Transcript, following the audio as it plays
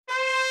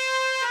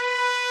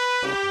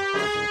Hey,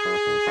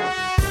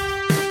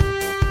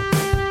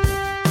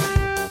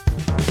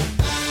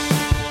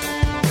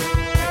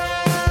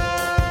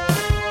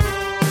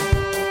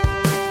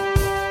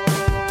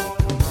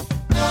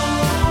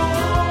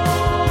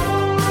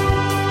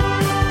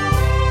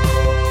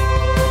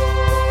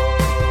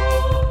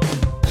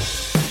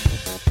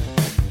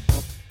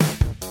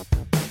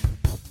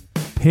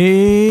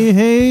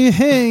 hey,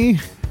 hey.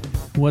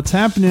 What's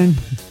happening?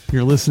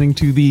 You're listening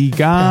to the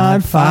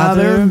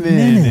Godfather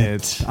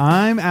Minute.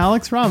 I'm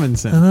Alex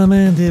Robinson. And I'm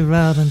Andy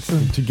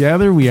Robinson.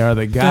 Together we are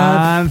the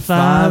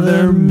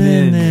Godfather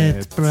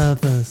Minute.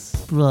 Brothers.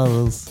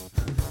 Well,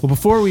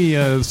 before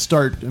we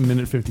start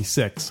Minute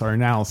 56, our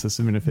analysis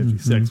of Minute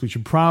 56, we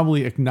should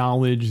probably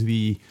acknowledge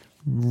the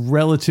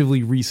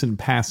relatively recent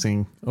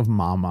passing of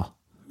Mama.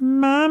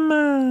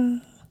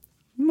 Mamma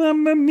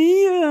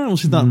Mia. Well,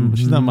 she's not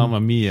Mamma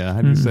Mia.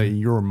 How do you say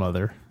your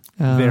mother?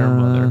 Their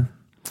mother.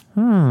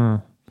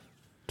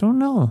 Don't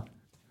know.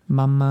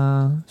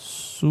 Mama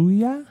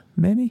Suya,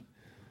 maybe?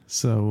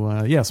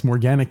 So, yes,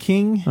 Morgana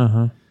King,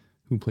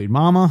 who played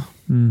Mama.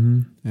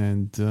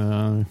 And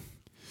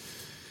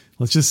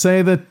let's just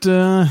say that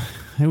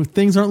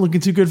things aren't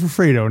looking too good for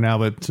Fredo now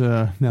that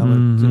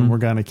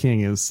Morgana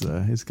King is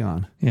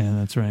gone. Yeah,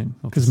 that's right.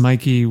 Because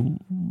Mikey,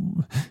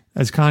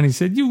 as Connie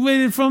said, you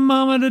waited for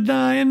Mama to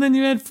die and then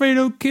you had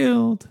Fredo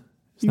killed.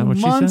 Is that what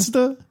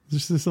monster? She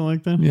said? Is something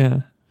like that?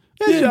 Yeah.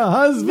 There's your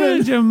husband.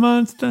 There's your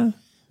monster.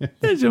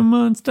 There's your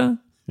monster.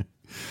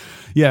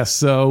 Yes,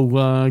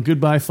 so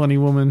goodbye, funny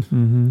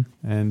woman.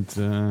 And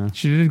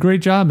she did a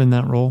great job in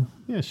that role.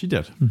 Yeah, she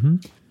did.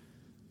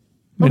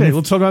 Okay,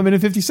 let's talk about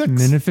Minute 56.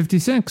 Minute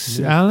 56.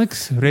 Yeah.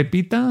 Alex,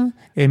 repita.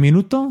 E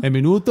minuto.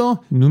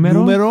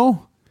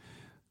 Numero.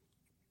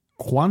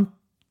 Cinquanta.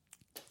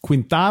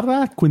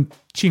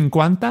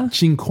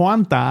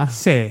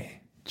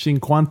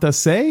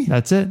 56.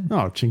 That's it.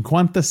 No,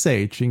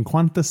 56.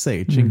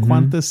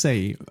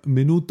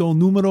 Minuto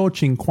numero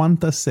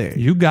 56.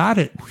 You got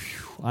it.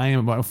 I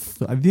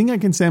think I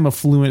can say I'm a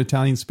fluent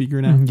Italian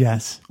speaker now.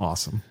 Yes.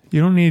 Awesome.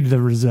 You don't need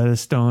the Rosetta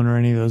Stone or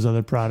any of those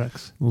other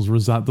products. The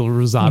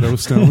Rosado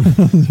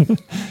Stone.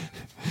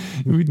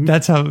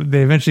 That's how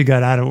they eventually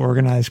got out of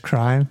organized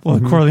crime. Well,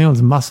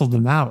 Corleone's muscled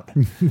them out,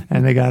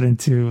 and they got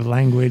into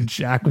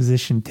language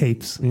acquisition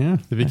tapes. Yeah,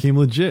 they became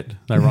legit.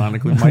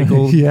 Ironically,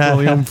 Michael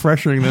Corleone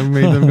pressuring them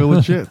made them go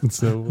legit. And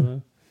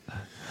so,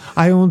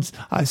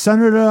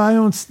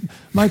 Senator,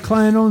 my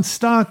client owns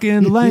stock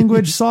in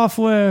language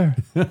software.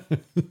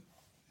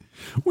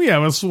 We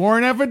have a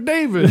sworn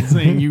affidavit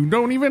saying you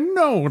don't even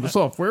know what the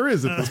software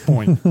is at this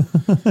point.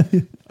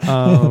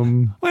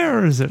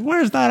 Where is it?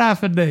 Where's that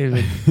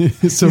affidavit?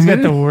 So he's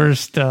got the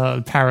worst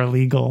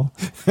paralegal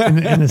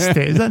in the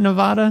state. Is that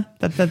Nevada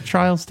that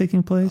trial's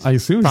taking place? I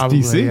assume it's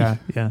D.C. Yeah.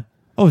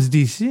 Oh, it's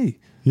D.C.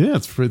 Yeah,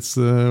 it's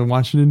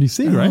Washington,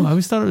 D.C., right? I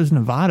always thought it was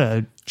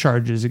Nevada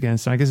charges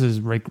against him. I guess it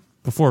was right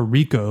before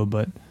RICO,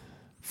 but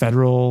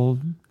federal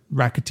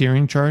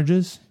racketeering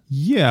charges.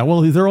 Yeah,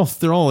 well, they're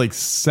all like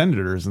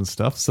senators and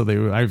stuff, so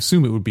I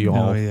assume it would be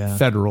all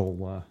federal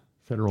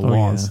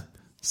laws. Yeah.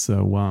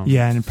 So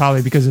yeah, and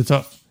probably because it's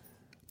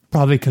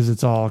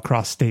all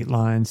across state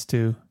lines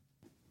too.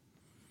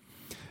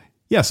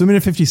 Yeah, so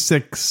Minute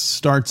 56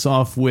 starts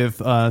off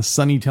with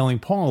Sonny telling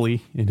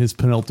Paulie in his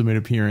penultimate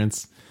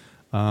appearance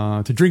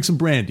to drink some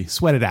brandy,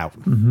 sweat it out,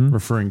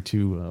 referring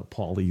to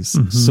Paulie's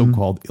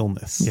so-called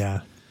illness.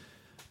 Yeah.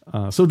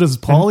 So does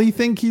Paulie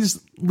think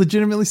he's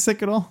legitimately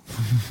sick at all?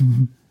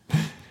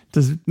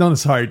 Does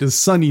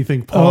Sonny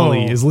think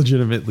Paulie is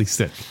legitimately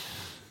sick?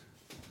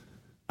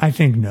 I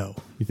think no.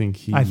 You think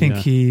he? I think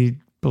he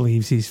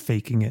believes he's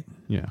faking it.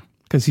 Yeah,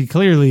 because he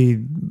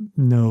clearly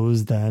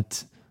knows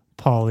that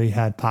Paulie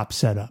had Pop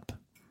set up.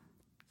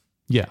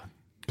 Yeah,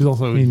 because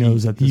also he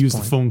knows that he used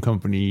the phone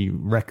company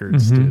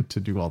records to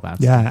do all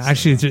that. Yeah, stuff,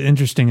 actually, it's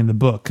interesting in the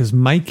book because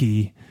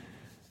Mikey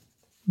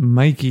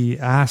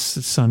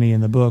asks Sonny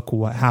in the book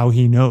how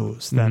he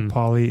knows that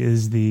Paulie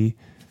is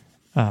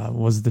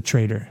was the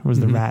traitor, was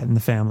the rat in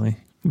the family.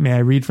 May I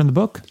read from the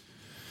book?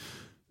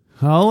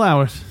 I'll allow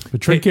it, but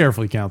tread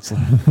carefully,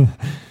 counselor.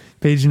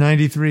 Page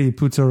 93,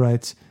 Puzo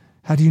writes,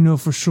 "How do you know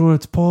for sure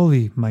it's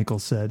Paulie?" Michael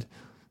said.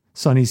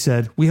 Sonny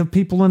said, "We have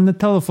people in the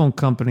telephone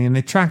company, and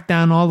they track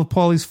down all of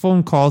Paulie's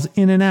phone calls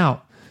in and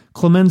out.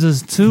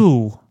 Clemenza's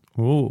too."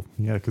 Oh,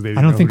 yeah, because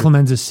I don't think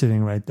Clemenza's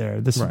sitting right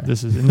there. This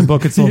is in the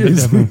book. It's a little bit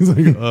different.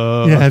 Like,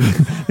 yeah,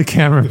 the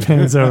camera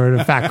pans over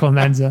to Fat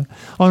Clemenza.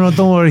 Oh no,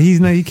 don't worry.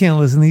 He can't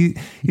listen.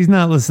 He's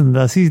not listening to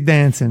us. He's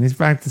dancing. He's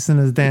practicing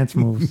his dance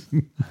moves.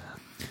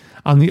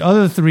 On the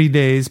other 3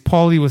 days,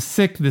 Paulie was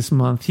sick this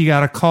month. He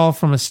got a call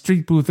from a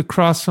street booth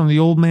across from the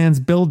old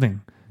man's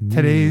building.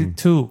 Today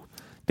too,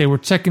 they were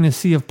checking to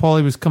see if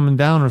Paulie was coming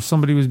down or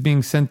somebody was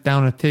being sent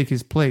down to take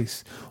his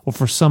place, or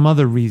for some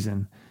other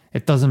reason.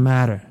 It doesn't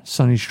matter,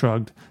 Sonny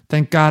shrugged.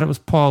 Thank God it was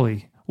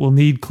Paulie. We'll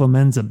need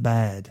Clemenza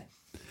bad.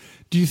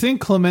 Do you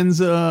think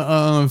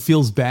Clemenza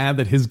feels bad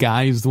that his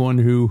guy is the one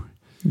who...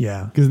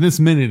 Yeah. Because in this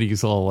minute,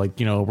 he's all like,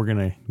 we're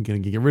gonna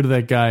get rid of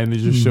that guy, and they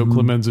just show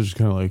Clemenza just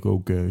kind of like,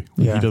 okay.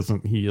 Like, yeah.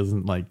 He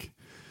doesn't like...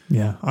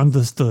 Yeah,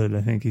 understood,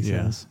 I think he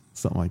says.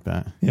 Something like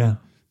that. Yeah.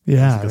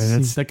 Yeah.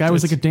 That guy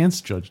was like a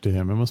dance judge to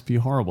him. It must be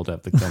horrible to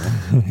have to kill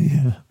him.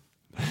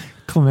 Yeah.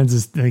 Clemens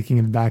is thinking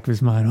in the back of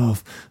his mind,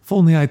 if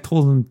only I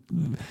told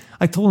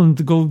him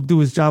to go do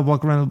his job,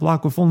 walk around the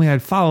block. If only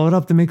I'd followed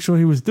up to make sure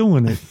he was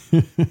doing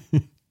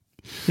it.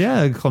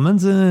 Yeah,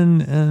 Clemenza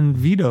and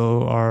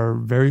Vito are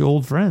very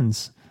old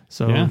friends.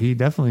 So he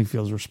definitely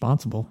feels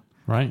responsible.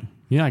 Right.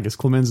 Yeah, I guess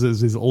Clemenza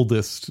is his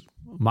oldest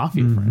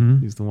mafia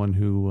friend. He's the one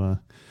who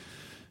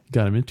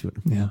got him into it.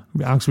 Yeah.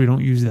 Alex, we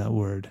don't use that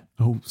word.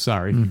 Oh,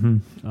 sorry.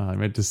 I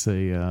meant to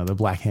say the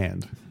Black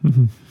Hand.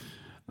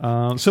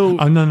 No.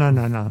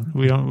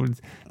 We don't.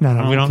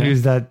 We don't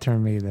use that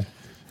term either.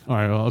 All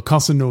right, well,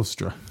 Casa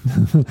Nostra.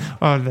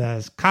 Or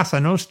there's Casa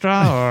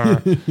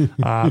Nostra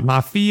or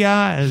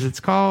Mafia, as it's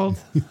called.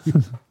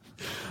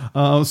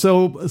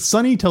 So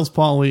Sonny tells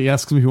Paul, he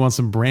asks him if he wants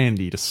some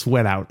brandy to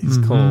sweat out his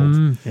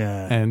cold.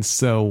 Yeah. And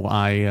so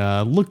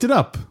I looked it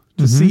up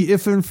to see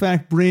if, in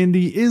fact,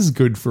 brandy is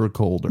good for a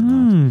cold or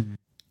not.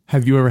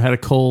 Have you ever had a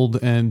cold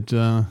and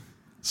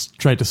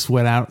tried to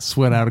sweat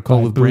out a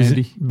cold with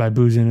brandy? By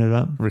boozing it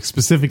up? Or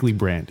specifically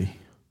brandy.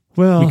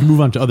 Well, we can move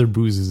on to other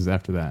boozes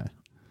after that.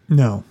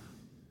 No.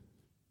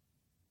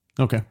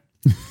 Okay.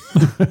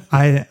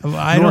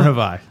 Nor have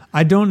I.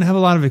 I don't have a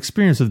lot of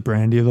experience with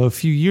brandy, although a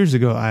few years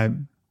ago I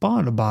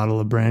bought a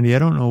bottle of brandy. I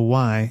don't know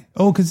why.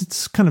 Oh, because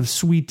it's kind of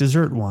sweet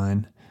dessert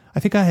wine. I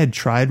think I had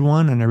tried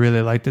one and I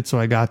really liked it, so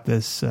I got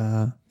this.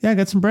 I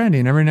got some brandy,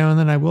 and every now and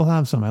then I will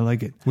have some. I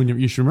like it.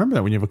 You should remember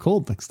that when you have a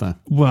cold next time.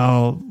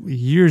 Well,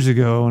 years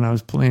ago when I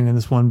was playing in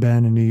this one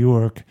band in New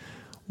York,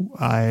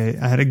 I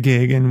had a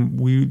gig, and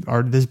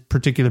this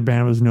particular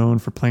band was known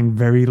for playing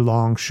very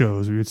long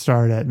shows. We would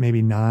start at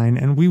maybe 9,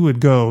 and we would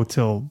go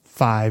till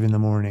 5 in the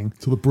morning.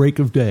 Till the break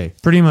of day.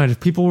 Pretty much.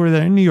 People were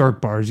there in New York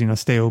bars,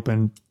 stay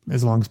open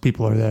as long as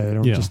people are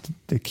there. They don't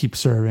they keep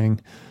serving.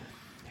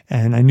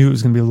 And I knew it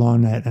was going to be a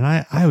long night. And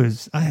I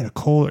had a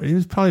cold. It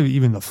was probably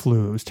even the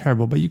flu. It was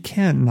terrible, but you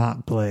can't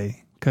not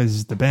play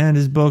because the band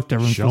is booked.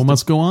 Show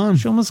must go on.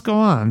 Show must go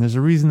on. There's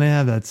a reason they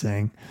have that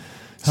saying.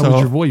 How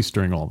was your voice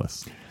during all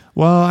this?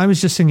 Well, I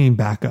was just singing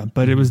backup,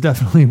 but it was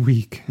definitely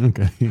weak.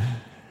 Okay.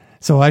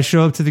 So I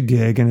show up to the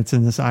gig, and it's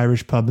in this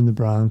Irish pub in the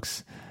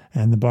Bronx,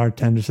 and the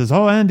bartender says,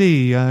 "Oh,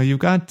 Andy, you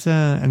got..."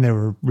 and they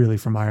were really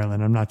from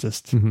Ireland. I'm not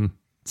just...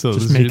 So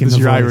just this is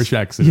your Irish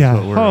accent. Yeah.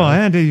 Oh,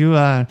 Andy,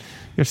 you're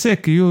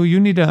sick. You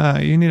need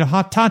a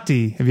hot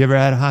toddy. Have you ever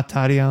had a hot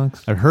toddy,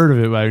 Alex? I've heard of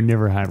it, but I've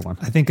never had one.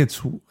 I think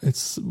it's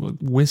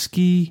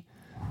whiskey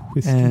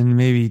and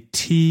maybe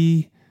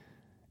tea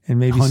and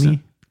maybe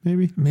honey.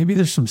 Maybe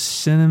there's some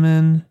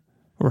cinnamon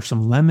or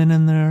some lemon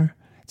in there.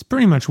 It's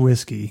pretty much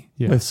whiskey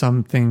with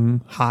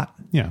something hot.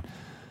 Yeah.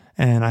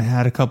 And I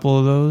had a couple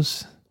of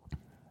those.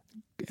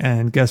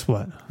 And guess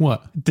what?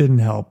 What? It didn't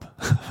help.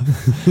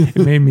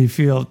 It made me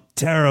feel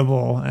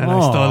terrible. And I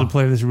still had to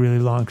play this really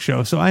long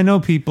show. So I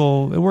know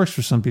it works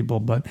for some people,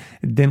 but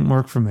it didn't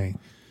work for me.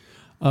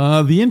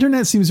 The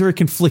internet seems very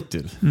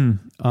conflicted.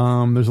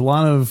 There's a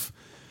lot of...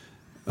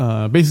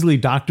 basically,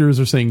 doctors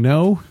are saying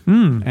no,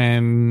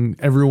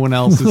 and everyone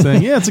else is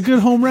saying, yeah, it's a good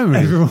home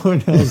remedy.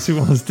 Everyone else who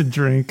wants to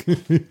drink.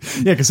 Yeah,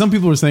 because some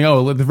people are saying,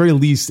 at the very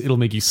least, it'll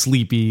make you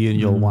sleepy and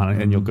you'll want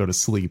it and you'll go to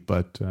sleep.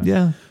 But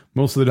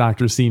most of the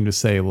doctors seem to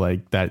say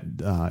like that,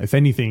 if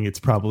anything, it's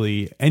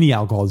probably any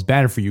alcohol is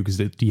bad for you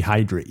because it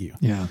dehydrate you.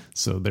 Yeah.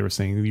 So they were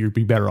saying you'd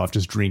be better off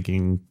just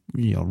drinking,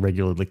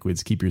 regular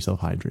liquids, keep yourself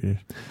hydrated.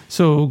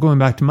 So going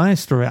back to my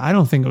story, I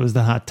don't think it was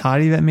the hot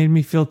toddy that made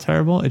me feel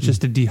terrible. It's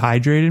just it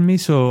dehydrated me.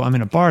 So I'm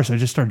in a bar, so I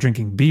just start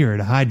drinking beer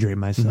to hydrate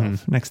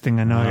myself. Next thing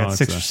I know, I got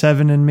 6 or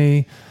 7 in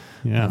me.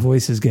 Yeah. My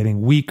voice is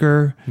getting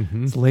weaker.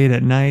 It's late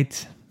at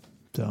night.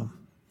 So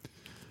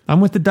I'm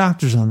with the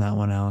doctors on that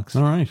one, Alex.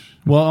 All right.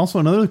 Well, also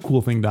another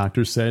cool thing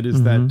doctors said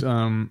is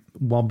that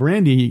while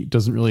brandy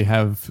doesn't really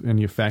have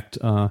any effect,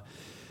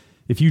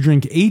 if you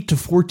drink 8 to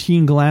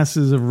 14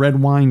 glasses of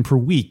red wine per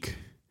week,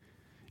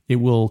 it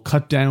will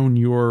cut down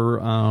your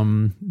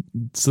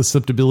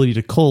susceptibility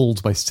to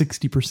colds by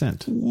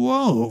 60%.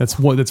 Whoa!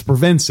 That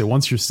prevents it.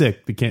 Once you're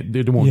sick,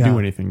 it won't do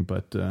anything.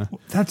 But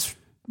that's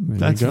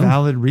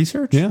valid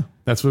research. Yeah,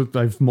 that's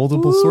what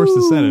multiple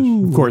sources said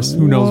it. Of course,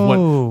 who knows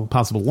what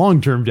possible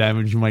long-term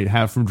damage you might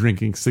have from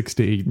drinking 6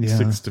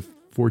 to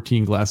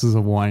 14 glasses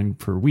of wine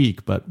per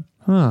week. But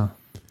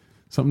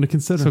something to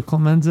consider. So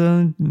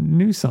Clemenza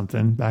knew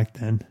something back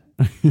then.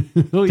 He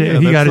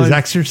he got his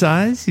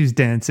exercise. He was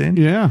dancing.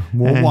 Yeah,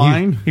 more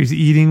wine. He was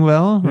eating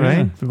well,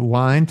 right?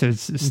 Wine to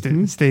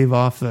stave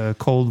off the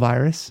cold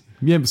virus.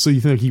 Yeah, so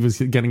you think he was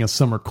getting a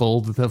summer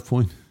cold at that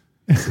point?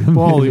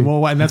 Paulie, more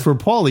wine. And that's where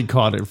Paulie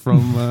caught it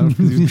from.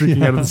 He was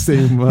drinking out of the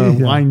same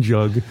wine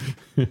jug.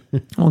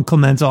 Well,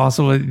 Clemenza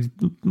also,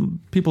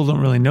 people don't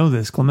really know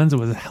this. Clemenza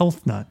was a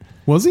health nut.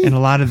 Was he? In a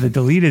lot of the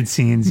deleted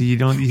scenes, you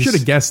should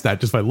have guessed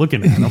that just by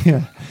looking at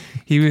him.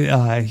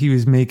 He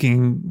was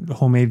making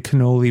homemade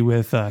cannoli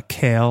with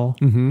kale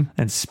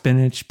and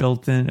spinach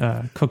cooked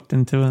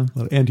into him.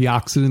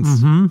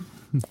 Antioxidants.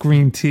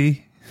 Green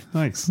tea.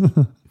 Nice.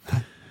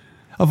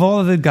 Of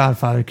all of the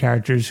Godfather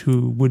characters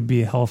who would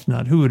be a health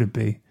nut, who would it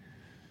be?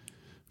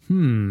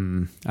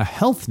 A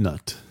health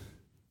nut.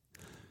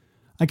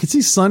 I could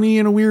see Sonny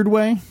in a weird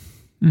way.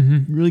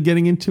 Really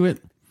getting into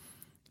it.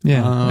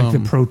 Yeah, like the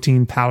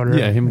protein powder.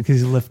 Yeah, him like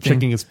he's lifting.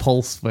 checking his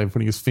pulse by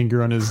putting his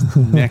finger on his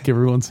neck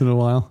every once in a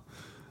while.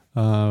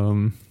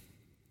 I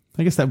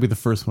guess that would be the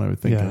first one I would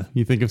think of.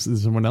 You think of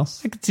someone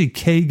else? I could see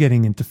Kay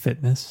getting into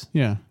fitness.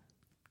 Yeah.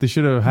 They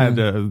should have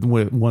had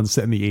one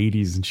set in the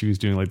 80s and she was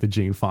doing like the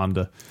Jane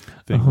Fonda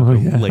thing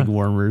with the leg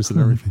warmers and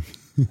everything.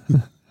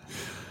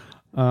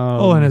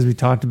 And as we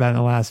talked about in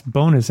the last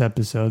bonus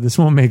episode, this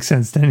won't make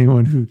sense to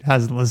anyone who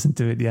hasn't listened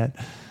to it yet.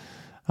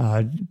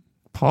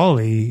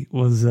 Paulie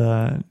was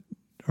it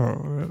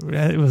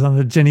was on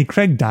the Jenny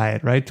Craig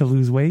diet, right, to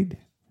lose weight?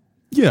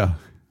 Yeah.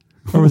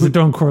 Or was it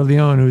Don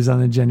Corleone who's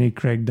on the Jenny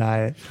Craig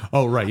diet?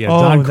 Oh, right. Yeah.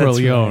 Don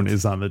Corleone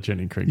is on the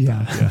Jenny Craig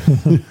diet.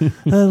 Yeah.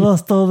 I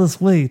lost all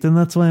this weight and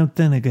that's why I'm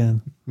thin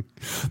again.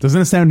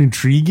 Doesn't it sound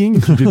intriguing?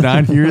 If you did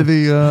not hear if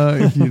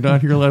you did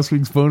not hear last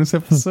week's bonus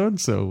episode.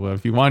 So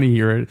if you want to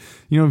hear it,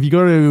 if you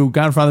go to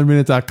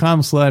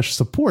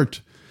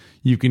godfatherminute.com/support,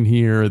 you can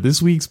hear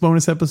this week's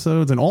bonus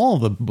episodes and all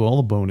the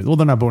bonus. Well,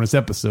 they're not bonus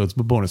episodes,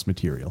 but bonus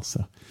material.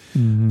 So,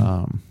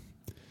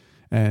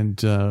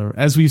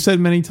 as we've said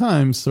many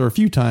times, or a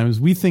few times,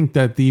 we think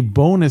that the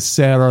bonus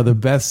set are the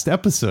best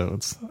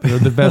episodes. They're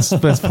the best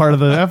part of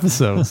the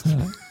episodes.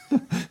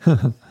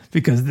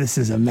 Because this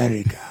is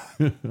America.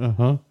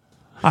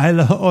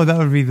 That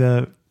would be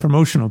the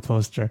promotional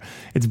poster.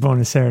 It's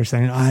Bonus Hair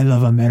saying, I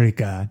love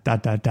America, ...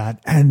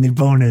 and the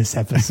bonus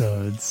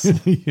episodes.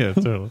 Yeah,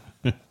 totally.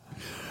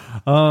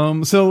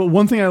 So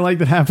one thing I like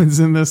that happens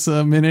in this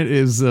minute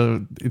is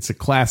it's a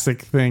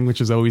classic thing,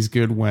 which is always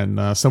good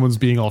when someone's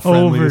being all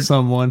friendly to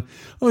someone.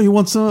 Oh, you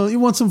want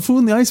some food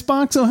in the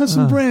icebox? I'll have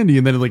some brandy.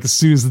 And then like as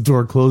soon as the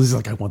door closes, he's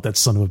like, I want that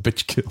son of a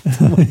bitch killed.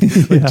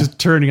 Just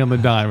turning on the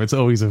dime. It's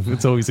always a good.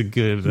 It's always a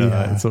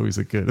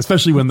good,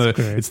 especially when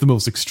it's the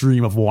most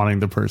extreme of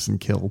wanting the person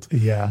killed.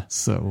 Yeah.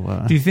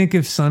 So do you think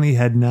if Sonny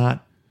had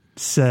not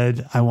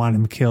said I want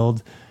him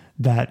killed,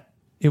 that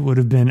it would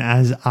have been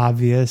as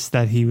obvious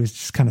that he was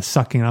just kind of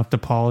sucking up to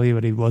Paulie,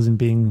 but he wasn't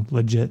being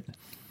legit?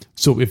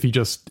 So if he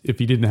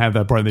didn't have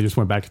that part, they just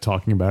went back to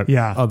talking about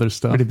other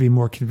stuff. Would it be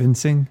more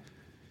convincing?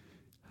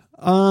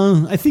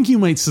 I think you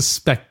might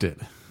suspect it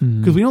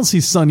because we don't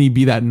see Sonny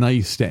be that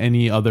nice to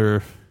any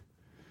other,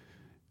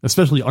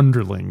 especially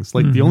underlings.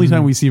 Like the only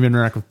time we see him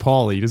interact with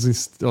Paulie,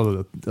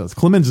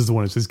 Clemens is the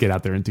one who says, "Get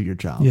out there and do your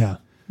job." Yeah.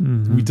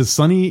 Does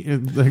Sonny?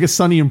 I guess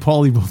Sonny and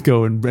Paulie both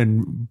go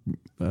and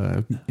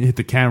hit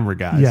the camera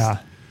guys.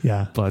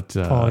 Yeah. But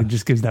Paulie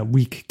just gives that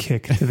weak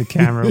kick to the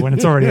camera when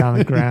it's already on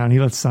the ground. He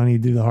lets Sonny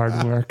do the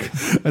hard work.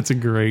 That's a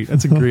great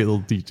little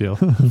detail.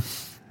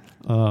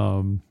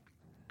 Paulie,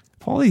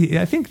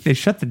 I think they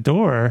shut the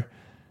door,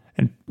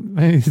 and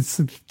it's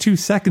 2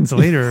 seconds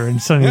later,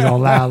 and Sonny's all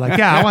loud, like,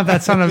 "Yeah, I want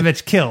that son of a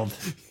bitch killed.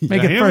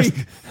 Make it first."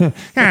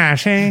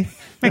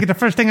 Make it the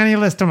first thing on your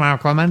list tomorrow,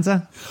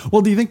 Clemenza.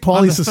 Well, do you think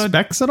Paulie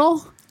suspects at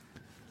all?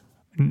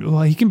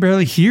 Well, he can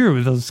barely hear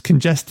with those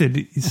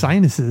congested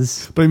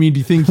sinuses. But I mean, do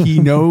you think he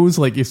knows?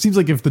 Like, it seems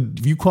like if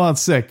you call out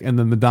sick and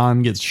then the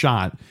Don gets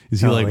shot, is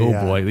he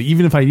boy? Like,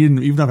 even if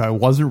I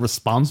wasn't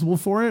responsible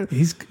for it,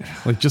 he's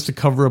like, just to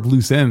cover up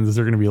loose ends,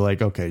 they're going to be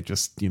like, okay,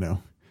 just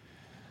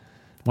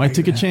why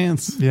take a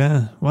chance?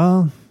 Yeah.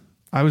 Well,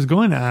 I was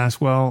going to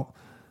ask, why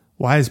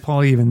is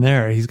Paulie even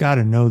there? He's got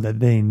to know that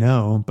they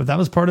know. But that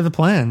was part of the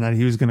plan, that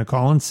he was going to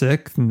call in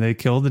sick and they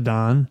killed the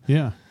Don.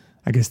 Yeah.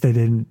 I guess they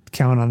didn't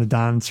count on the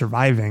Don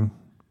surviving.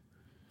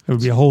 It would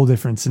be a whole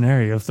different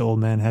scenario if the old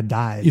man had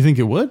died. You think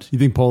it would? You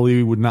think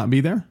Paulie would not be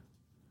there?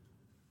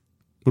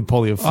 Would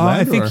Paulie have fled?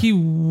 I think he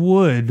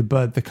would,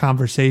 but the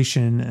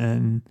conversation,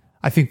 and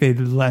I think they'd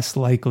less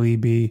likely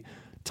be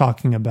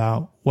talking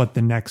about what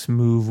the next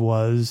move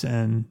was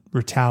and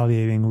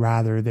retaliating.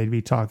 Rather, they'd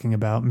be talking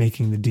about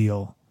making the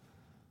deal.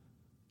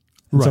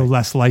 Right. So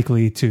less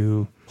likely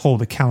to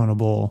hold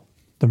accountable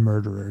the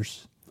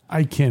murderers.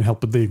 I can't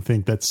help but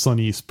think that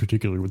Sonny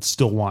particularly would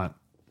still want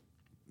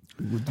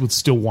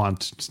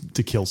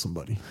to kill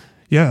somebody.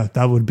 Yeah,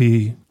 that would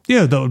be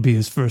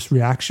his first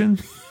reaction.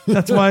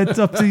 That's why it's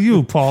up to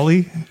you,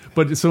 Paulie.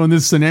 But so in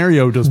this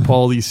scenario, does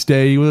Paulie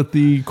stay with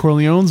the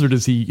Corleones, or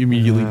does he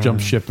immediately jump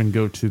ship and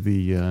go to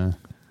the?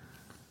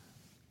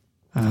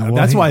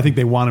 That's why I think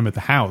they want him at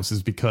the house,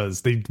 is because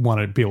they want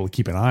to be able to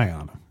keep an eye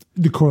on him.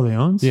 The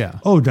Corleones? Yeah.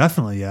 Oh,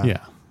 definitely, yeah.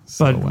 Yeah.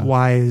 So, but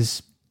why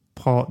is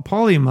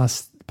Paulie and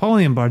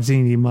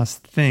Barzini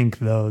must think,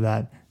 though,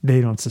 that they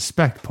don't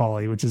suspect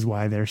Paulie, which is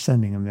why they're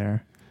sending him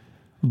there.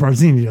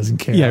 Barzini doesn't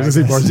care. Yeah, I was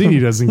going to say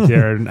Barzini doesn't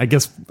care. And I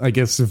guess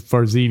if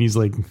Barzini's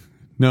like,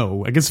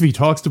 no. I guess if he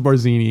talks to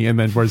Barzini and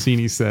then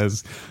Barzini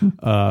says,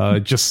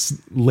 just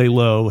lay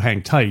low,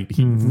 hang tight,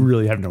 he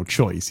really have no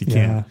choice. He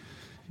can't. Yeah.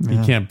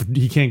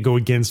 He can't go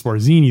against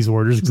Barzini's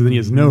orders because then he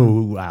has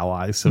no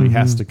allies. So he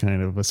has to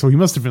kind of. So he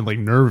must have been like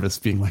nervous,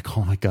 being like,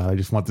 "Oh my god, I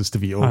just want this to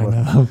be over." I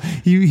know.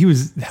 He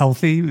was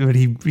healthy, but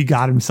he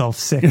got himself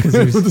sick because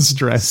he was with the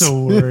stress.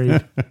 So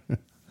worried.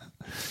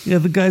 Yeah,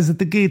 the guys at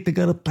the gate, they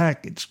got a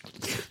package.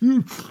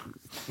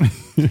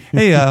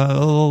 Hey, a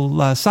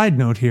little side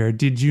note here.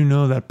 Did you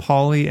know that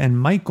Paulie and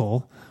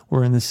Michael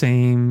were in the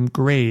same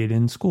grade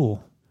in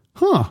school?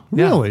 Huh,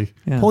 really?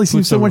 Yeah. Paulie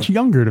seems so much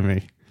younger to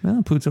me.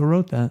 No, Puzo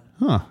wrote that.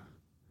 Huh.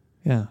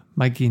 Yeah,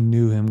 Mikey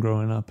knew him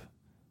growing up.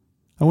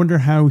 I wonder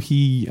how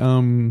he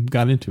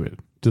got into it.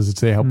 Does it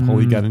say how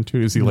Paulie got into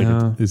it? Is he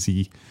like, does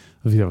he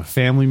have a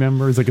family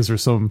member? Is there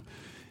some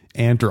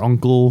aunt or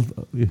uncle?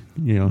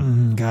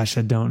 Gosh,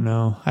 I don't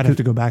know. I'd have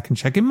to go back and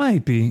check. It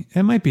might be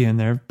in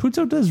there.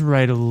 Puzo does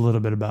write a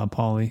little bit about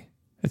Paulie.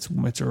 It's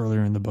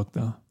earlier in the book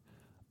though.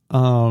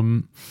 I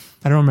don't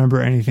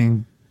remember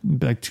anything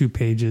like 2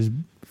 pages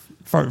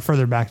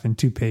further back than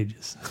 2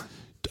 pages.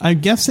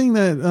 I'm guessing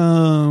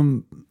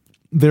that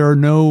there are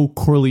no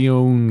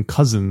Corleone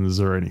cousins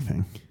or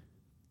anything.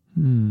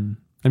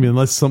 I mean,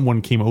 unless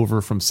someone came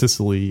over from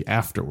Sicily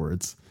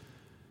afterwards.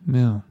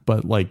 Yeah.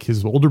 But like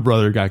his older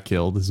brother got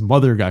killed, his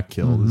mother got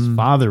killed, his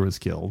father was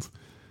killed.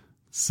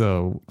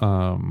 So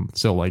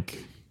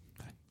like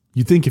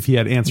you'd think if he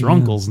had aunts or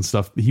uncles and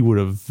stuff, they would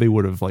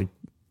have like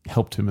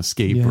helped him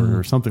escape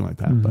or something like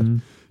that. But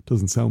it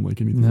doesn't sound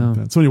like anything like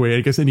that. So anyway,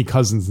 I guess any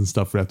cousins and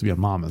stuff would have to be on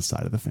Mama's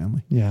side of the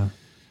family. Yeah.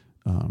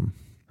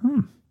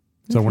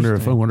 So I wonder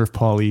if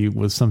Paulie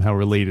was somehow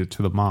related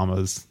to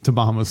Mama's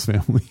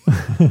family.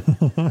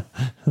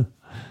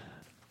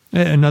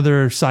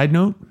 Another side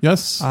note.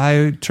 Yes.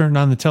 I turned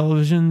on the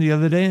television the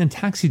other day and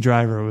Taxi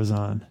Driver was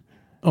on.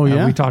 Oh,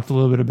 yeah? We talked a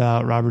little bit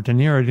about Robert De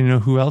Niro. Do you know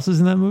who else is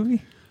in that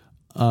movie?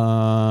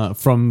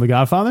 From The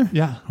Godfather?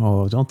 Yeah.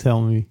 Oh, don't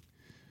tell me.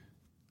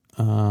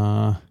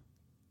 I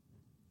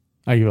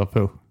give up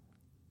who?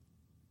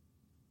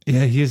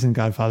 Yeah, he is in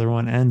Godfather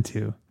 1 and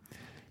 2.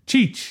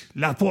 Cheech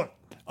Laporte.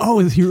 Oh,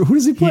 who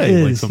does he play?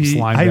 He like is. some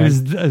slime bag? It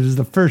was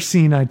the first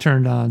scene I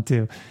turned on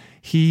to.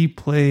 He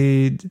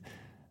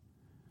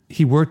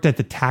worked at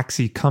the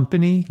taxi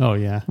company. Oh,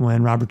 yeah.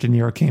 When Robert De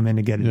Niro came in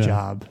to get a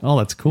job. Oh,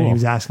 that's cool. And he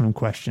was asking him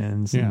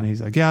questions. And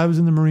he's like, yeah, I was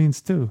in the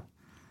Marines too.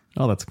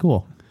 Oh, that's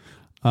cool.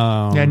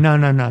 Yeah,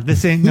 no.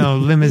 This ain't no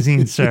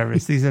limousine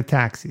service. These are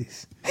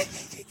taxis.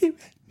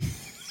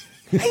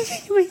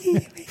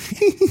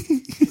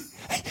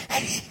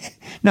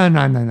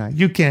 No.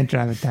 You can't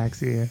drive a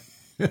taxi here.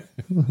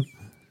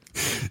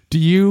 Do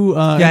you?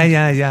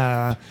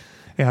 Yeah.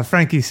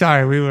 Frankie,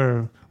 sorry, we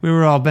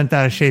were all bent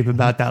out of shape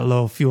about that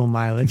low fuel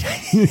mileage.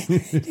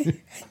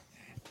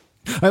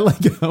 I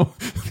like how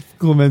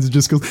Clemenza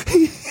just goes.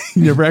 He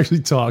never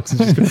actually talks. He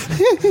just goes.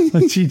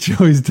 Cheech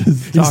always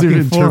does. He's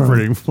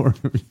interpreting for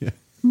him. Yeah.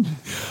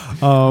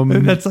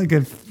 That's like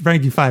if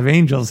Frankie Five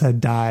Angels had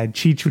died,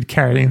 Cheech would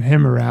carry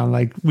him around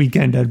like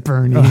Weekend at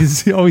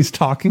Bernie's, always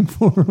talking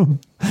for him.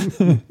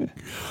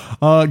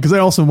 Because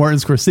Martin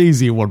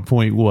Scorsese at one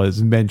point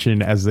was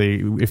mentioned as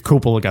if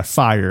Coppola got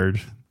fired,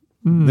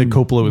 that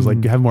Coppola was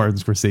like, have Martin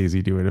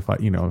Scorsese do it if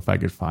I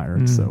get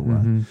fired.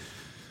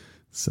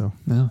 So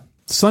yeah.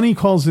 Sonny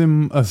calls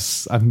him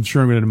I'm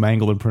sure I'm going to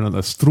mangle and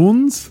pronounce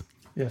Struns.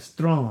 Yeah,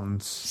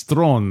 Strons.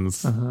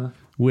 Strons.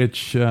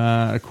 Which,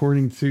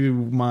 according to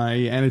my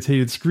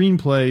annotated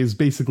screenplay, is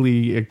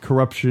basically a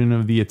corruption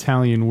of the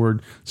Italian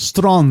word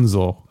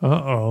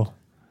stronzo.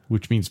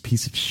 Which means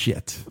piece of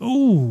shit.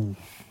 Ooh.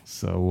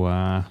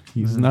 So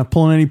he's not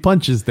pulling any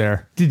punches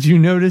there. Did you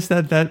notice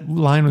that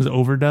line was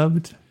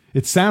overdubbed?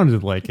 It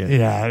sounded like it.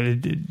 Yeah,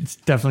 it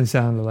definitely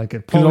sounded like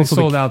it. Paul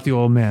sold out the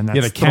old man.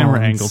 The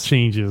camera angle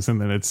changes, and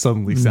then it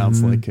suddenly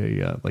sounds like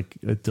a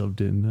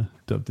dubbed in.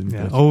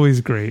 Yeah, always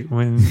great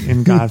when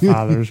in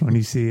Godfathers when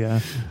you see.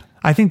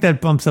 I think that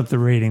bumps up the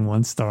rating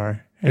 1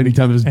 star.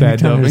 Anytime there's bad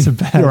dubbing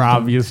or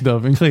obvious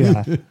dubbing.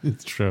 Yeah,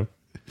 it's true.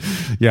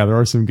 Yeah, there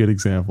are some good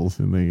examples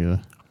in the.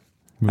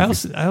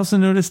 Movie. I also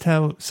noticed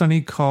how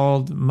Sonny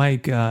called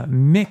Mike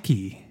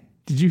Mickey.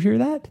 Did you hear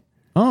that?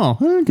 Oh,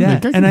 yeah.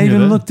 And I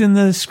even looked in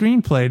the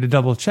screenplay to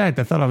double check.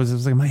 I thought I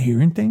was like, am I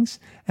hearing things?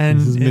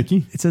 And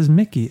Mickey? It says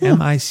Mickey, Mickey.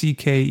 Mouse.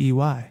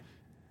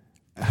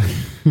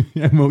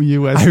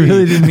 I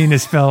really didn't mean to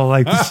spell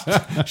like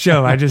the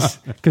show. I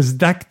just, because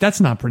that's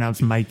not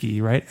pronounced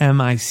Mikey, right?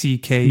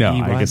 Mickey. No,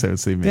 I guess I would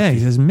say Mickey. Yeah, he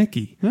says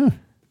Mickey. Yeah.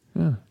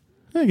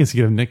 I guess you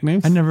could have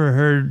nicknames. I never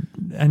heard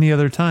any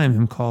other time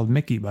him called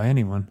Mickey by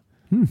anyone.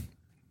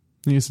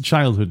 It's a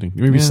childhood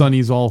nickname. Maybe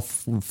Sonny's all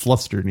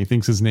flustered and he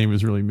thinks his name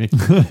is really Mickey.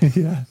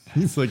 Yeah.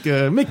 He's like,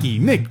 Mickey,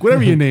 Nick,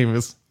 whatever your name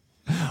is.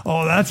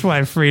 Oh, that's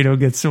why Fredo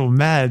gets so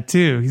mad,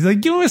 too. He's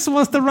like, you were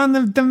supposed to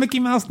run the Mickey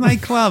Mouse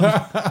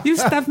nightclub. You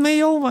stepped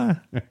me over.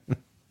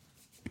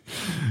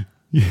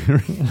 He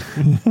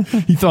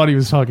thought he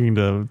was talking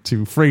to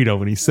Fredo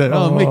when he said,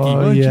 Mickey,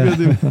 what you gonna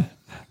do?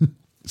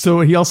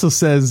 So he also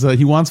says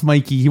he wants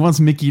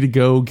Mickey to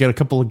go get a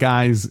couple of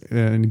guys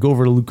and go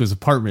over to Luca's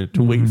apartment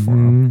to wait for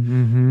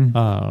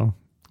him,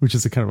 which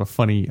is a kind of a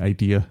funny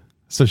idea,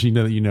 especially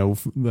now that you know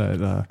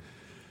that.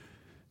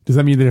 Does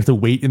that mean they have to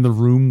wait in the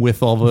room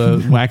with all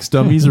the wax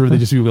dummies, or are they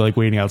just be like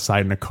waiting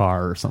outside in a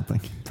car or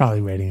something?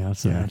 Probably waiting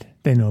outside. Yeah.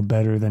 They know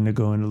better than to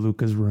go into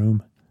Luca's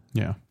room.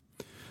 Yeah.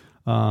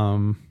 Yeah,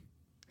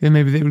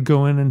 maybe they would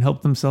go in and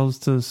help themselves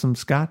to some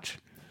scotch.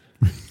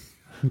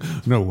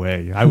 No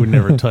way. I would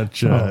never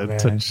touch man.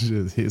 touch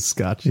his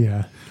scotch.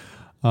 Yeah.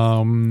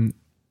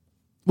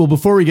 Well,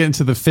 before we get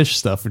into the fish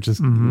stuff, which is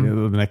the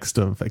next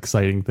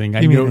exciting thing,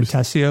 You mean the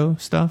Tessio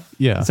stuff?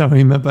 Yeah. Is that what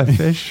you meant by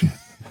fish?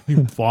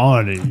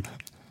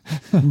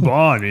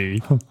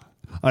 Bonnie,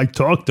 I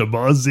talked to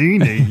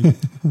Mazzini.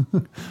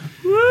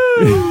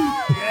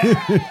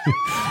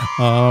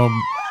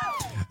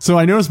 So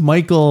I noticed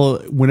Michael,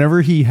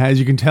 whenever he has,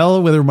 you can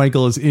tell whether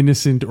Michael is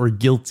innocent or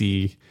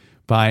guilty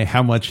by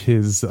how much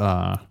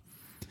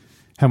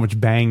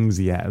bangs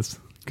he has.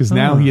 Because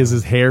now he has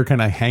his hair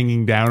kind of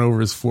hanging down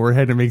over his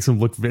forehead. It makes him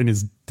look, and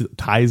his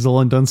ties all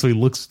undone, so he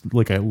looks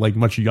like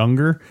much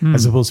younger,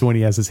 as opposed to when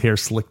he has his hair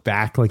slicked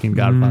back, like in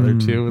Godfather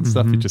 2 and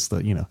stuff. It just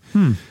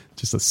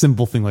just a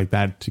simple thing like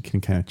that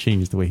can kind of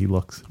change the way he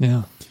looks.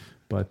 Yeah.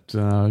 But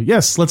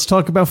yes, let's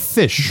talk about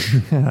fish.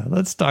 Yeah,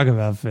 let's talk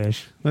about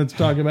fish. Let's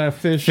talk about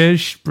fish.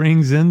 Fish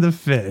brings in the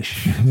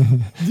fish.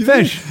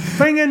 Fish,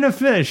 bring in the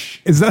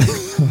fish. Is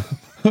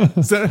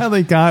that how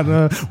they got?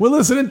 We're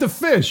listening to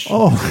fish.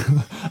 Oh,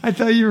 I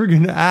thought you were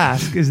going to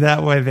ask. Is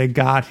that why they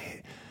got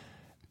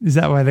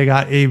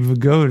Abe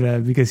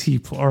Vigoda, because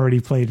he already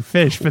played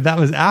fish? But that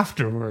was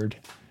afterward.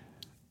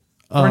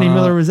 Bernie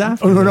Miller was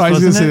after. Oh no, this, I was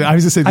going to say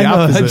the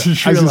opposite.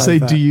 I was going to say,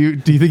 that. do you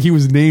think he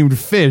was named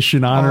Fish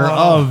in honor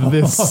of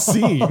this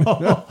scene?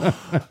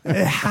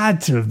 It had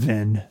to have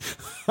been.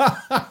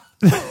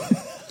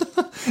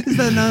 Is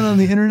that not on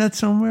the internet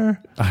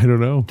somewhere? I don't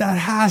know. That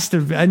has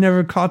to be. I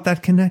never caught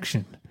that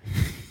connection.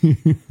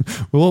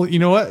 Well, you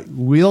know what?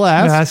 We'll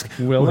ask.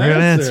 We'll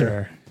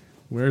answer.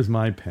 Where's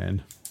my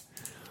pen?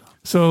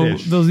 So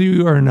Fish. those of you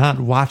who are not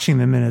watching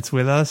the minutes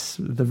with us,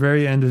 at the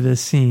very end of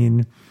this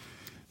scene,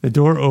 the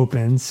door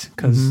opens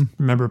because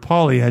remember,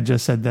 Paulie had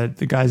just said that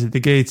the guys at the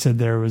gate said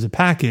there was a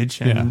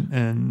package,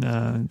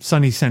 and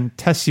Sonny sent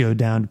Tessio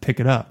down to pick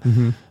it up.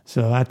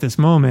 So at this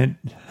moment,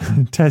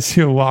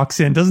 Tessio walks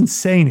in, doesn't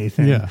say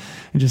anything, and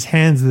just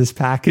hands this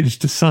package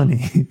to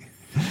Sonny.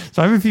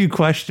 So I have a few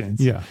questions.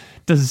 Yeah.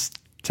 Does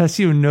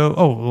Tessio know?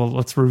 Oh, well,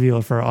 let's reveal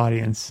it for our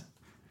audience.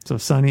 So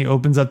Sonny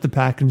opens up the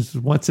package.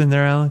 What's in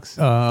there, Alex?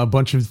 A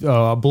bunch of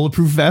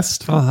bulletproof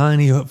vest.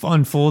 And he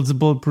unfolds the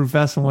bulletproof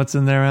vest. And what's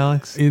in there,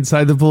 Alex?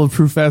 Inside the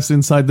bulletproof vest,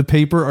 inside the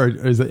paper, or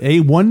is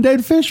it one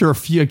dead fish or a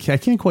few? I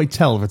can't quite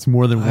tell if it's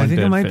more than one dead fish. I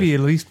think it might be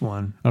at least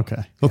one.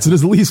 Okay. Well, so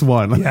there's at least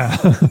one. Yeah.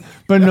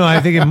 But no,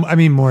 I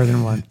mean more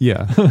than one.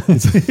 Yeah.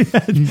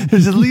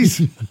 There's at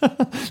least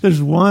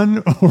there's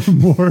one or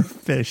more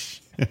fish.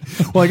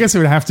 Well, I guess it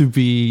would have to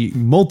be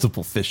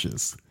multiple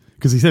fishes.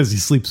 Because he says he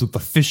sleeps with the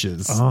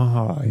fishes.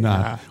 Oh,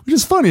 yeah. Which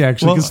is funny,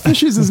 actually, because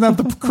fishes is not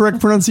the correct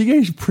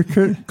pronunciation,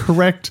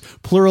 correct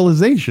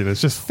pluralization.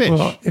 It's just fish.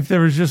 Well, if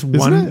there was just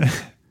one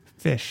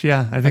fish,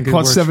 I think I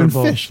caught 7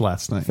 fish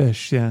last night.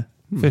 Fish,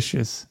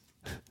 Fishes.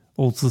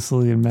 Old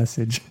Sicilian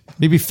message.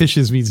 Maybe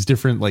fishes means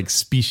different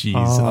species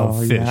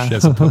of fish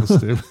as opposed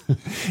to.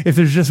 If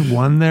there's just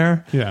one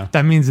there,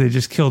 that means they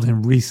just killed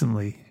him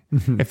recently.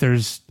 If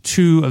there's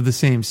 2 of the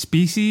same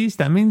species,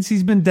 that means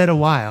he's been dead a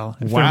while.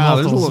 If there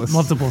are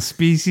multiple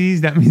species,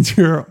 that means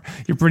you're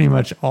pretty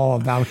much all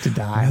about to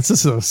die. That's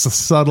just a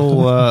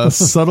subtle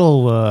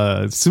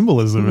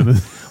symbolism in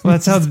it. Well,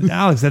 that's how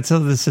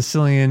the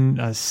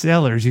Sicilian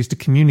sailors used to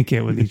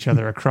communicate with each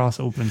other across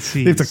open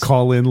seas. They have to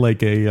call in a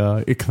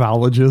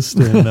ichthyologist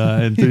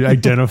and to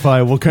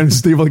identify what kind of.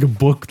 They have a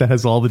book that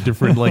has all the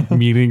different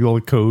meaning, all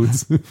the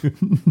codes.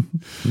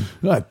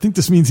 I think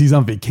this means he's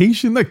on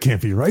vacation. That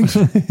can't be right.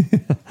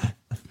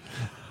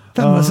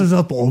 That messes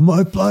up all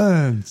my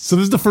plans. So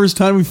this is the first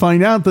time we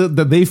find out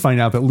that they find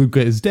out that Luca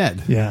is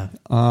dead. Yeah.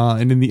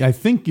 And I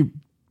think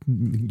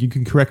you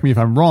can correct me if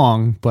I'm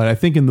wrong, but I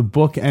think in the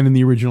book and in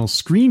the original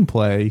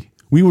screenplay,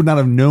 we would not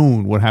have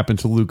known what happened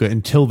to Luca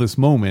until this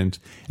moment,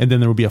 and then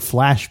there would be a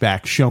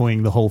flashback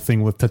showing the whole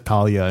thing with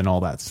Tatalia and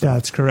all that stuff.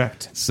 That's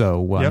correct.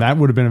 So that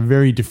would have been a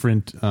very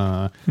different.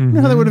 I don't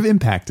know how that would have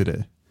impacted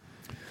it.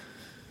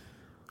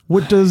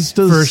 What does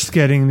first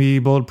getting the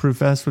bulletproof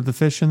vest with the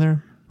fish in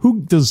there?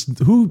 Who does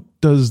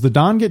the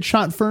Don get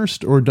shot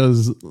first, or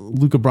does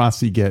Luca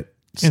Brasi get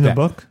stabbed? In the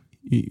book?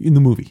 In the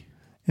movie.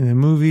 In the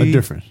movie,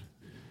 different.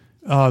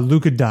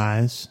 Luca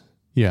dies.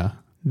 Yeah.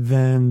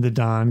 Then the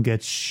Don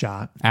gets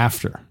shot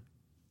after.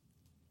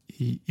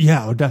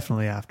 Yeah,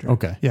 definitely after.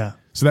 Okay. Yeah.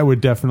 So that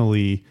would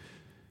definitely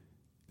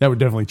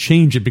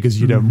change it, because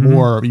you'd have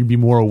you'd be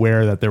more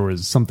aware that there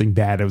was something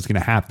bad that was going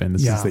to happen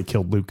since they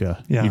killed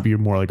Luca. Yeah. You'd be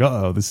more like,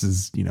 this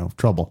is,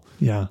 trouble.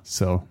 Yeah.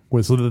 So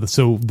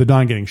the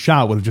Don getting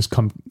shot would have just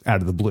come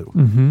out of the blue.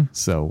 Mm-hmm.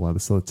 So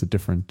it's a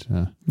different.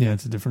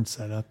 It's a different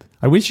setup.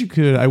 I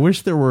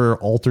wish there were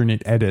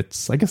alternate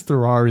edits. I guess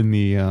there are in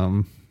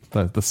the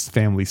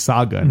family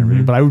saga and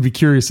everything, but I would be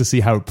curious to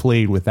see how it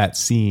played with that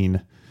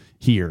scene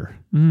here.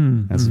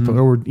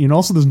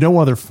 Also there's no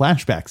other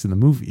flashbacks in the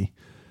movie.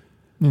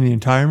 In the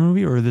entire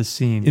movie or this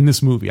scene? In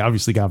this movie.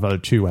 Obviously, Godfather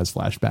 2 has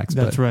flashbacks.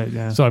 That's right,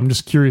 yeah. So I'm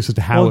just curious as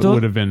to how it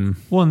would have been.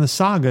 Well, in the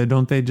saga,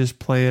 don't they just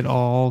play it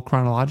all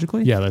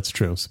chronologically? Yeah, that's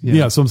true.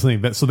 Yeah, so I'm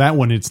saying that. So that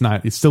one, it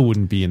still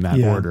wouldn't be in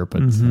that order,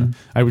 but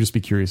I would just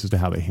be curious as to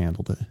how they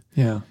handled it.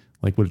 Yeah.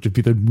 Like, would it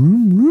be the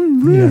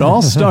it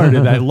all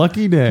started that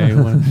lucky day?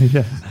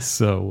 Yeah.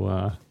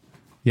 So,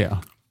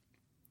 yeah.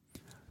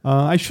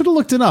 I should have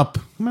looked it up.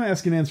 I'm going to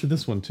ask you to answer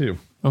this one, too.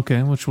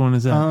 Okay, which one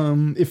is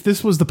that? If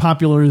this was the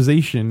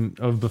popularization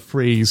of the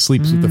phrase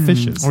sleeps with the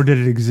fishes. Or did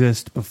it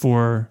exist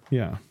before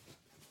Yeah.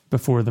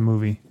 before the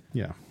movie?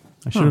 Yeah.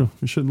 I shouldn't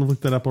have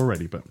looked that up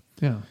already, but...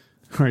 Yeah.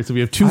 All right, so we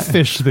have two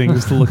fish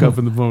things to look up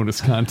in the bonus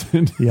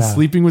content. Yeah.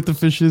 Sleeping with the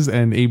fishes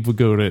and Abe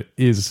Vigoda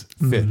is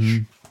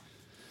fish.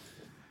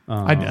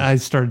 I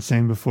started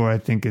saying before, I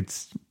think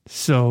it's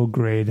so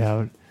great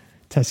how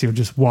Tessio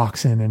just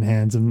walks in and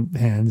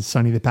hands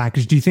Sonny the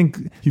package. Do you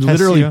think He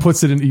literally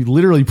puts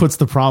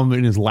the problem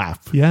in his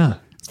lap? Yeah.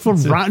 For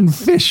rotten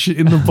fish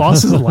in the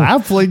boss's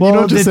lap? Like, you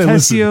don't just say,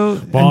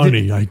 listen,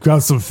 Bonnie, I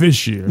got some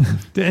fish here.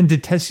 And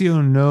did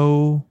Tessio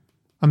know?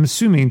 I'm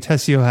assuming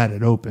Tessio had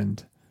it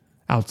opened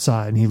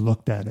outside and he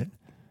looked at it.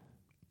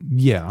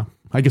 Yeah.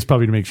 I guess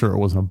probably to make sure it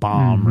wasn't a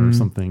bomb or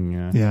something.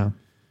 Yeah.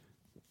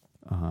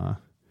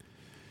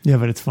 Yeah,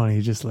 but it's funny.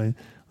 He just lays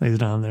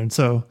it on there. And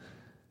so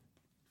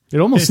it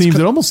almost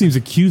seems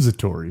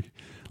accusatory.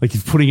 Like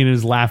he's putting it in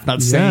his lap,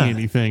 not saying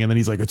anything. And then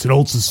he's like, it's an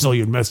old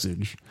Sicilian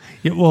message.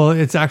 Yeah, well,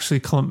 it's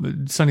actually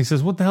Sonny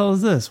says, what the hell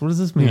is this? What does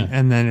this mean? Yeah.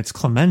 And then it's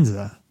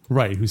Clemenza.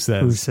 Right, who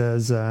says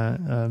it's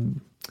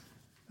an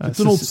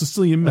old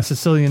Sicilian message. A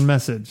Sicilian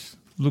message.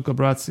 Luca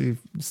Brasi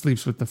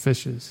sleeps with the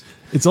fishes.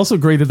 It's also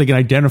great that they can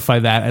identify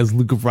that as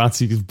Luca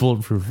Brasi's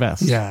bulletproof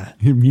vest. Yeah.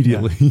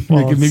 Immediately. Yeah.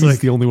 Well, maybe he's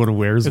the only one who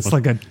wears it's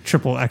one. Like a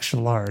triple extra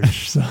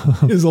large. So.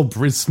 His whole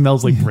it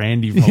smells like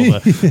brandy from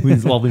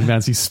all the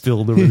amounts he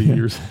spilled over the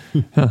years.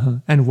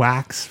 And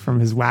wax from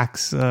his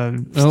wax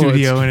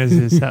studio in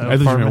his I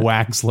thought you meant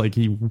wax like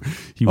he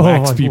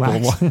waxed like people.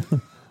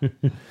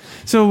 Wax.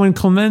 So when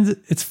Clemenza,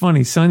 it's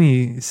funny,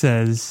 Sonny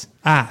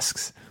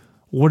asks,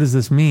 what does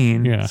this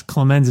mean? Yeah.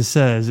 Clemenza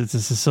says it's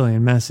a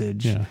Sicilian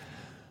message. Yeah.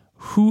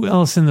 Who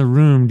else in the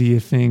room do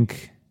you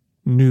think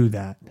knew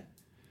that?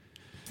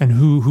 And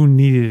who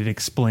needed it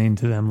explained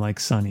to them like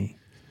Sonny?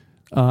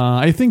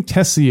 I think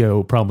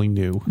Tessio probably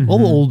knew. All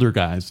the older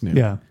guys knew.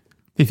 Yeah.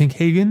 Do you think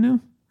Hagen knew?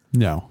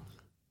 No.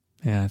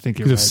 Yeah, I think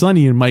you're right. Because if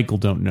Sonny and Michael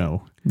don't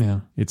know,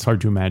 it's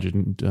hard to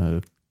imagine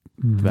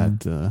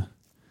that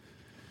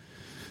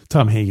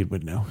Tom Hagen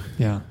would know.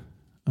 Yeah.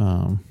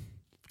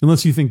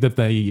 Unless you think that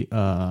they...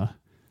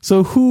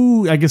 so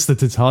who... I guess the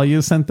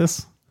Tatalia sent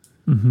this?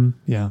 Mm-hmm.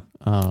 Yeah.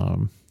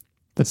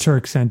 The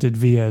Turk sent it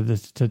via the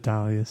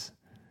Tatalias.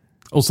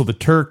 Also, the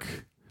Turk...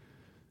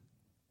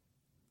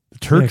 The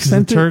Turk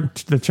sent it?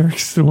 The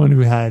Turk's the one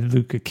who had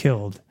Luca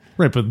killed.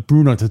 Right, but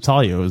Bruno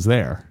Tatalio is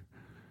there.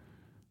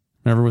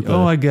 Remember with the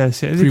I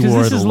guess. Yeah.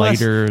 Pre-war, the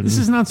lighter. This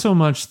is not so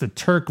much the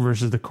Turk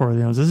versus the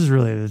Corleones. This is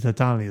really the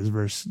Tatalias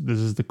versus... This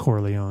is the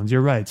Corleones.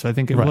 You're right. So I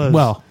think it was...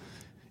 Well...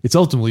 It's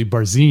ultimately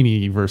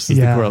Barzini versus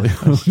the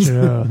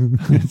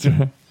Corleones. That's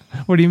true.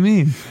 What do you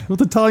mean? Well,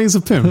 the Italian's a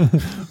pimp.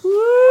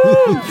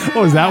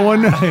 Oh, is that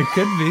one? It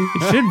could be.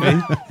 It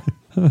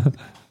should be.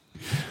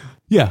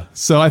 Yeah.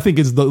 So I think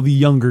it's the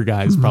younger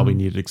guys probably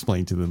need it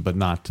explained to them, but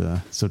not.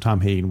 So Tom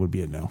Hagen would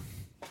be a no,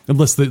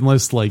 unless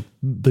like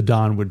the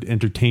Don would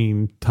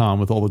entertain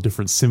Tom with all the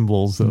different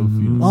symbols of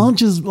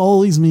launches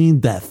always mean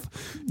death.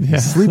 Yeah.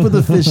 Sleep with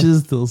the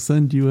fishes; they'll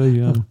send you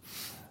a.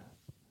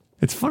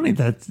 It's funny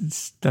that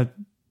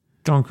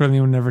Don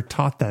Corleone never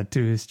taught that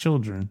to his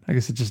children. I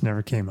guess it just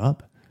never came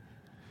up.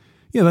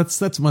 Yeah,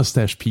 that's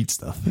Mustache Pete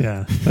stuff.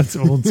 Yeah, that's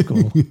old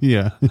school.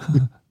 Yeah.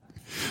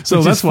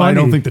 So that's why I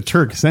don't think the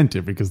Turk sent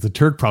it, because the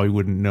Turk probably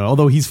wouldn't know.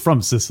 Although he's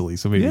from Sicily,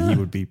 so maybe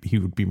he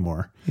would be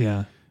more.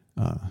 Yeah.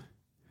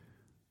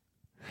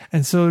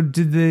 And so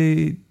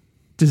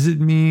does it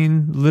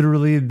mean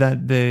literally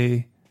that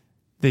they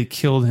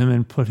killed him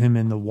and put him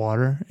in the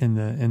water, in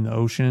the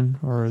ocean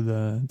or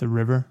the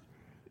river?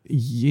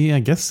 Yeah,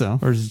 I guess so.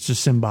 Or is it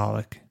just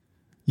symbolic?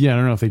 Yeah, I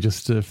don't know if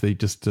they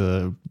just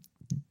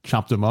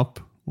chopped him up,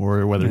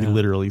 or whether he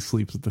literally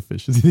sleeps with the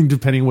fishes. I think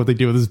depending on what they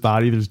do with his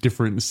body, there's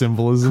different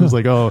symbolisms.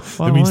 Like,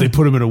 that means they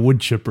put him in a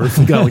wood chipper. If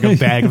they got like a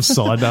bag of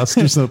sawdust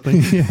or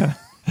something. Yeah.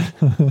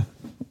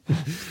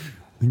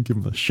 And give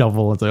him a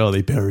shovel. It's like,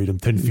 they buried him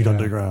 10 feet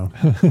underground,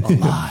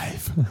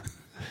 alive.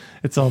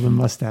 It's all the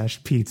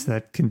Mustache Pete's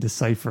that can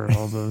decipher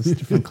all those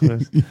different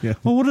clues. Yeah.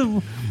 Well,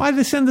 why did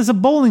they send us a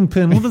bowling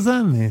pin? What does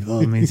that mean?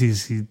 Well, it means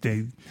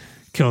they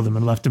killed him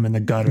and left him in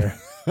the gutter.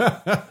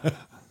 It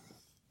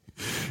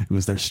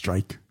was their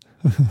strike.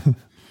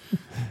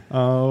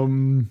 A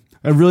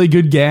really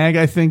good gag,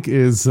 I think,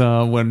 is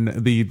when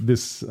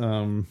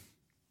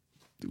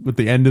what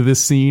the end of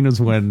this scene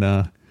is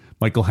when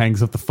Michael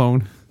hangs up the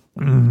phone.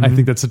 Mm-hmm. I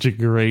think that's such a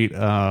great.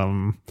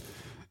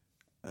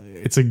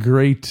 It's a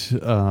great.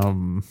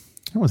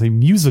 I don't want to say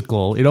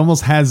musical. It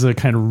almost has a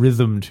kind of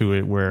rhythm to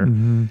it where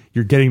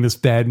you're getting this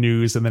bad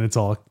news and then it's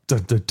all da,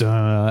 da,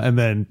 da, and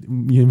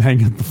then you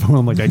hang up the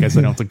phone. Like, I guess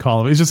I don't have to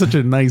call him. It's just such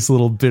a nice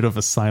little bit of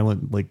a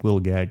silent, like,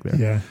 little gag there.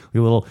 Yeah. A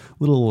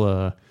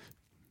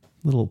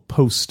little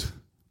post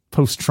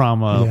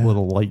trauma,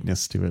 little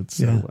lightness to it.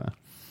 So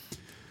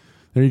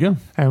there you go.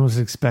 I almost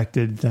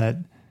expected that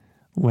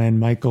when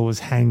Michael was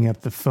hanging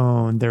up the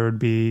phone, there would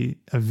be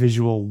a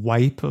visual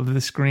wipe of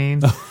the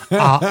screen,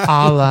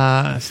 a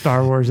la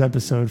Star Wars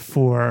Episode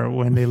 4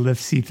 when they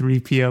lift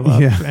C-3PO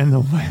up and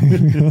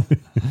the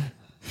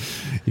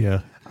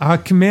Yeah.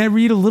 May I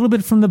read a little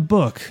bit from the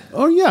book?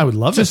 Oh yeah, I would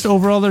love Just it.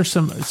 overall, there's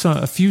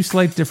a few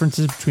slight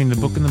differences between the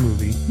book and the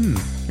movie,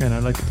 and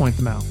I'd like to point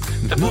them out.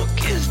 The book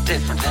is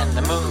different than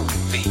the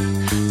movie.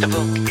 The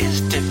book is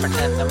different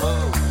than the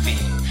movie.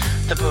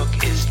 The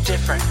book is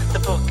different. The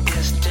book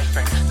is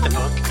different. The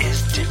book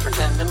is different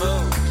than the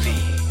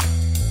movie.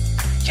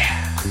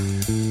 Yeah.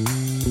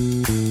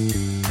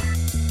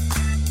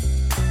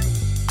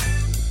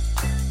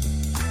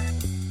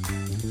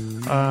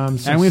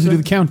 And we have to do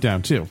the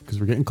countdown too, because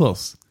we're getting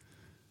close.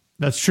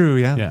 That's true.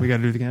 Yeah. Yeah. We got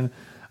to do it again.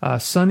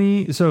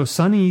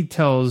 Sonny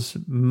tells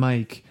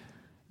Mike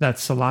that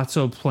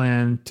Sollozzo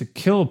planned to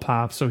kill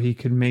Pop so he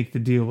could make the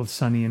deal with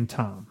Sonny and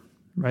Tom,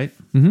 right?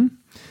 Mm-hmm.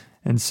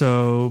 And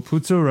so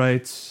Puzo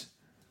writes,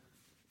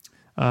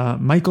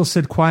 Michael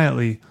said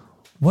quietly,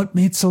 "What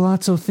made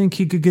Sollozzo think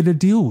he could get a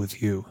deal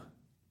with you?"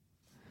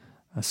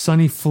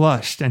 Sonny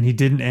flushed and he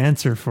didn't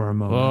answer for a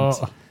moment.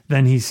 Oh.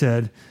 Then he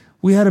said,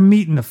 "We had a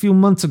meeting a few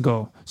months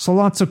ago.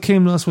 Sollozzo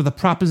came to us with a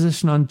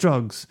proposition on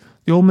drugs.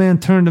 The old man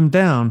turned him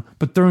down,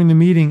 but during the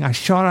meeting, I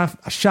shot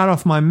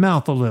off my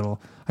mouth a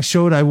little. I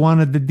showed I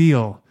wanted the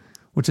deal,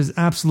 which is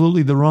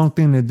absolutely the wrong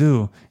thing to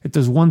do. If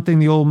there's one thing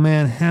the old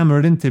man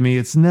hammered into me,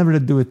 it's never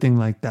to do a thing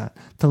like that,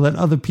 to let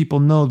other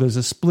people know there's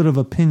a split of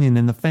opinion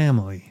in the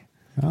family."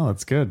 Oh,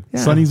 that's good.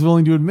 Yeah. Sonny's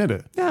willing to admit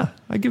it. Yeah,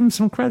 I give him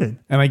some credit.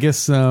 And I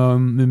guess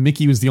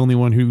Mickey was the only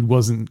one who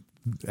wasn't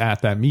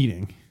at that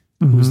meeting,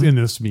 who was in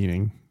this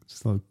meeting.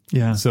 So,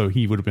 Yeah. So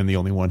he would have been the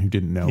only one who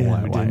didn't know why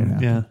it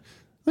happened. Yeah.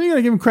 Well, you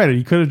gotta give him credit.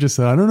 He could have just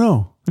said, "I don't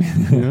know."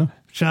 You know?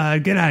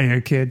 Get out of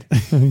here, kid.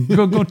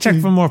 Go check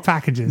for more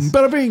packages.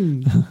 Bada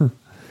bing.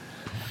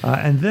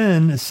 And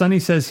then Sonny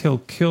says he'll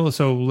kill.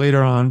 So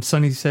later on,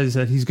 Sonny says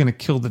that he's going to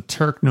kill the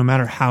Turk no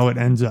matter how it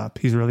ends up.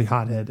 He's really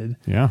hot-headed.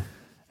 Yeah.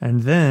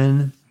 And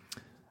then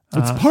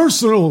It's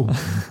personal.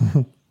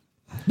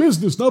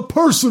 Business, not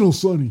personal,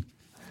 Sonny.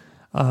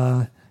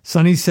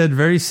 Sonny said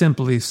very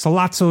simply,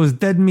 "Sollozzo is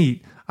dead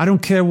meat. I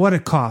don't care what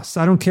it costs.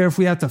 I don't care if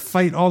we have to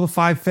fight all the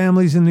 5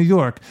 families in New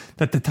York.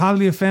 That the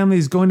Tattaglia family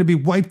is going to be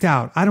wiped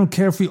out. I don't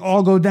care if we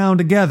all go down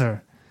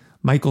together."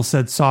 Michael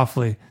said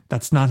softly,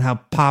 "That's not how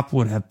Pop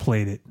would have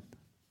played it."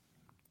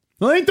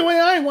 Well, ain't the way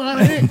I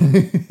wanted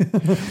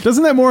it.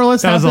 Doesn't that more or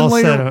less That was happen all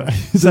later?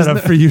 set up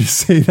for you to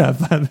say that,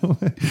 by the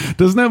way.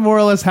 Doesn't that more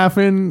or less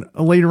happen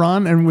later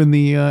on? And when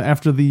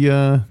after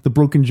the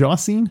broken jaw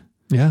scene?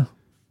 Yeah.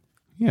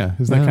 Yeah,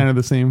 is that Yeah. kind of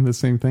the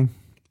same thing?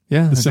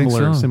 Yeah. I think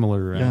so.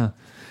 Similar. Yeah.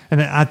 And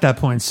then at that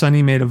point,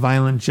 Sonny made a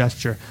violent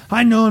gesture.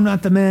 "I know I'm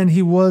not the man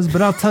he was,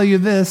 but I'll tell you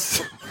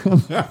this."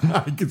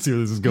 I can see where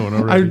this is going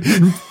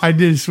already. I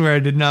did swear I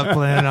did not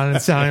plan on it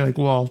sounding like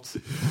Waltz.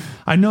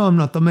 "I know I'm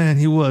not the man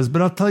he was,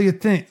 but I'll tell you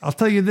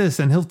this,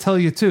 and he'll tell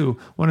you too.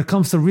 When it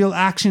comes to real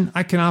action,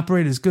 I can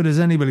operate as good as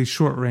anybody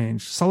short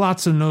range.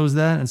 Sollozzo knows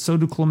that, and so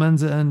do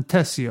Clemenza and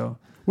Tessio.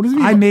 What does it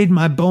mean? I made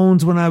my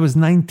bones when I was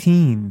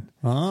 19.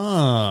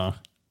 Ah.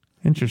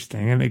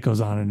 Interesting. And it goes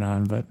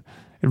on, but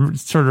it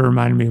sort of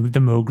reminded me of the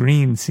Mo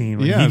Green scene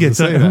when Yeah, I he was gets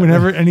gonna say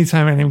that.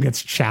 anytime anyone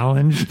gets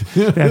challenged,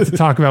 they have to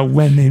talk about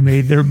when they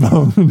made their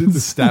bones.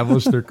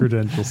 Establish their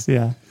credentials.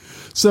 Yeah.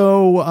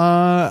 So,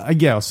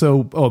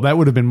 that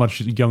would have been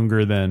much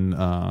younger than,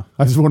 I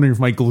was wondering if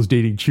Michael was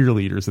dating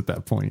cheerleaders at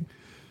that point.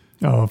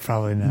 Oh,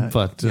 probably not.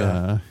 But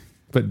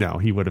no,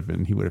 he would have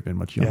been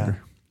much younger.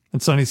 Yeah.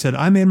 And Sonny said,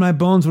 "I made my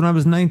bones when I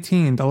was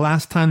 19, the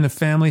last time the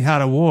family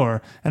had a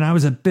war, and I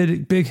was a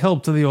big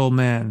help to the old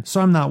man. So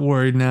I'm not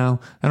worried now,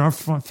 and our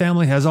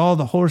family has all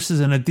the horses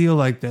in a deal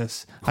like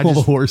this. The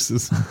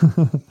horses.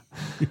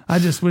 I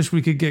just wish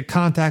we could get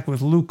contact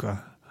with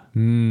Luca.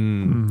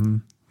 Mm-hmm.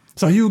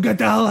 So you get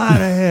the hell out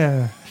of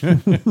here."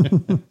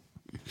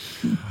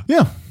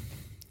 Yeah.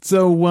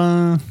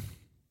 So,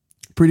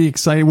 pretty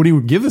excited. What do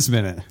you give this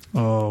minute?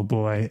 Oh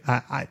boy,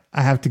 I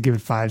have to give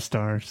it 5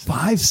 stars.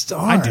 5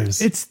 stars. I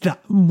do. It's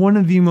one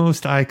of the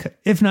most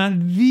if not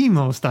the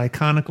most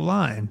iconic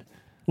line.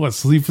 What,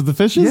 Sleep with the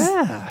Fishes?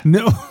 Yeah.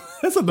 No,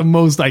 that's not the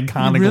most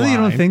iconic Really, line. you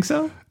don't think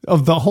so?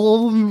 Of the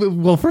whole,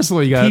 well, first of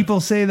all, you got... People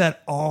say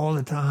that all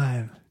the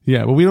time.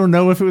 Yeah, but we don't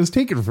know if it was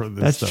taken from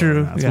this. That's stuff true.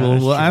 or not. So Yeah,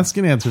 we'll that's ask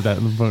and answer that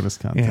in the bonus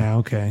content. Yeah,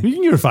 okay. You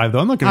can give it 5, though.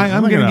 I'm not going to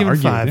I'm going to give it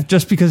argue 5 with you.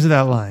 just because of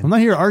that line. I'm not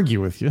here to argue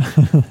with you.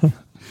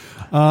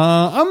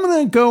 I'm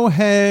going to go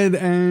ahead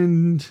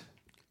and...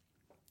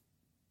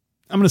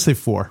 I'm going to say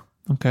 4.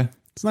 Okay.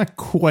 It's not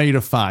quite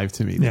a 5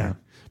 to me. There. Yeah.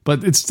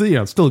 But it's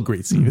still, it's still a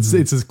great scene. It's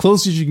as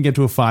close as you can get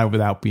to a 5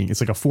 without being.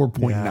 It's like a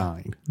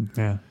 4.9.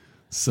 Yeah.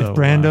 So If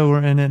Brando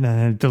were in it and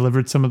had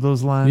delivered some of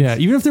those lines. yeah,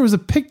 even if there was a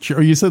picture,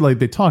 or you said like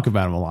they talk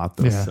about him a lot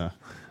though. Yeah.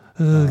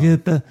 So.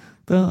 Get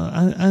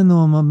I know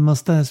I'm a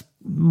mustache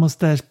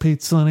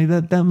Pete Sonny.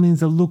 That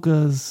means that Luca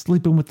is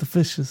sleeping with the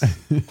fishes.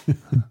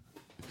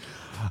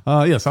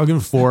 Yes, I'll give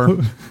it 4.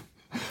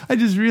 I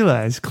just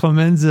realized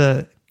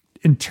Clemenza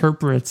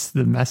interprets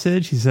the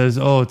message. He says,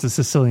 "Oh, it's a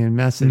Sicilian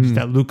message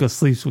that Luca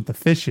sleeps with the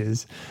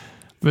fishes."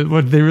 But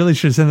what they really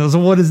should have said was,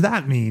 well, "What does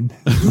that mean?"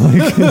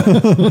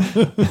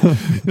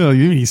 No,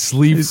 you mean he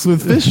sleeps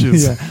with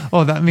fishes? Yeah.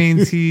 Oh, that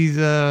means he's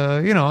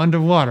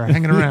underwater,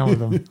 hanging around with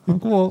them.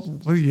 Like, well,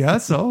 yeah.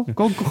 So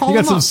go call You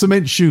got him some up.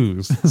 cement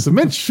shoes.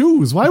 Cement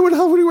shoes? Why would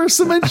he wear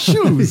cement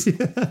shoes?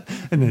 Yeah.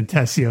 And then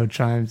Tessio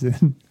chimes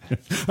in.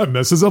 That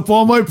messes up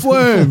all my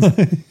plans.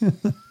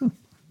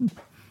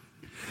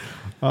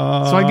 So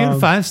I give it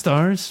 5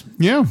 stars.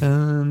 Yeah.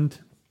 And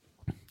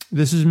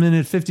this is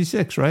minute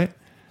 56, right?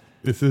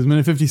 This is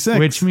minute 56.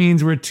 Which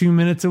means we're 2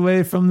 minutes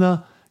away from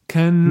the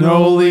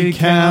Cannoli cannoli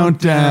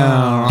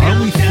countdown. Are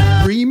we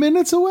 3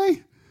 minutes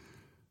away?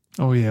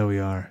 Oh, yeah, we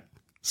are.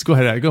 So go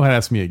ahead.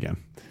 Ask me again.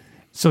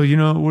 So,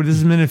 this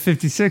is minute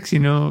 56, so you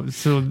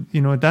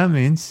know what that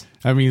means.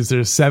 That means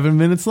there's 7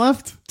 minutes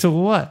left Till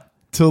what?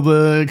 till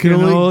the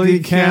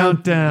Cannoli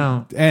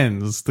countdown.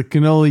 ends. The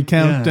cannoli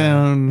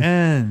countdown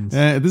ends.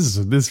 This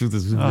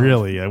is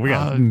really we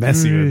got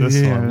messy with this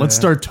yeah. one. Let's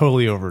start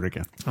totally over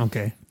again.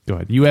 Okay. Go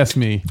ahead. You ask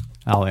me,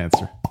 I'll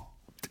answer.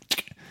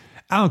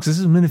 Alex, this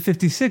is minute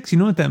 56. You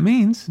know what that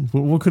means?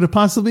 What could it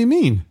possibly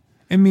mean?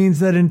 It means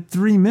that in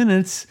 3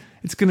 minutes,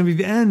 it's going to be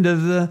the end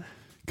of the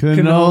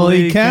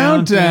Cannoli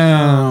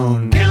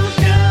countdown.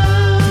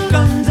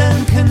 Guns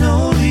and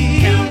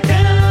cannoli.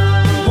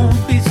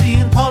 Won't be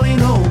seeing Paulie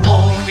no more.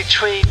 Paulie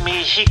betrayed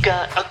me, he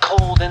got a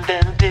cold and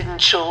then didn't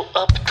show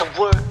up to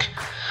work.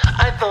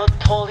 I thought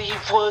Paulie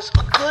was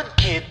a good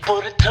kid,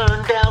 but it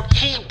turned out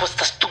he was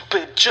the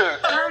stupid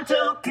jerk. I'm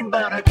talking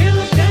about a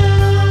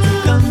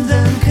countdown. Guns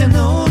and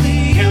cannoli.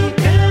 You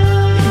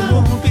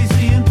won't be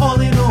seeing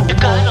Paulie no more. You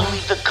gotta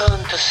leave the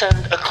gun to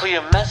send a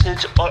clear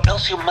message, or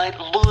else you might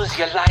lose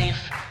your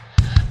life.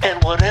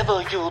 And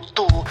whatever you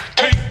do,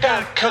 take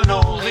that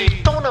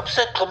cannoli. Don't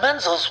upset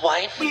Clemenza's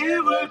wife.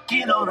 We're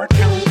working on a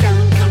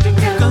countdown.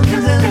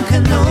 Guns and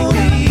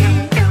cannoli.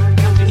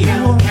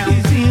 You won't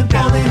be seeing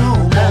Paulie no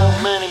more.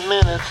 How many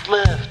minutes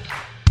left?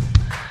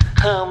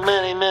 How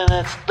many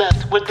minutes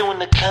left? We're doing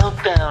the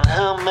countdown.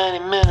 How many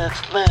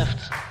minutes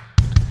left?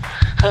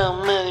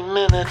 How many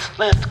minutes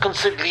left,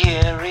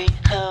 consigliere?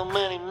 How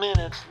many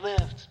minutes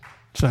left?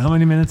 So how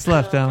many minutes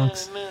left,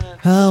 Alex?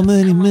 How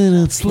many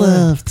minutes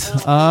left?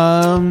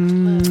 5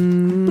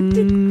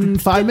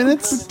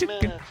 minutes?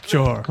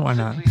 Sure, why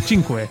not?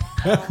 Cinque.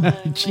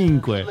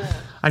 Cinque.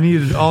 I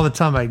needed all the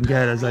time I can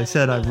get. As I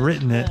said, I've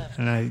written it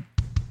and I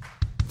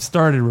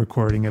started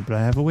recording it, but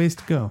I have a ways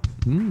to go.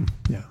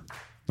 Yeah.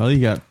 Well, you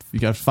got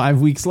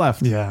 5 weeks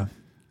left. Yeah.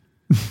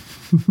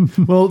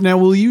 Well, now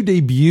will you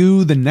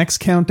debut the next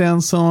countdown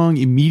song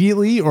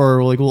immediately, or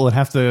will it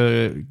have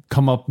to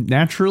come up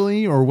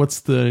naturally, or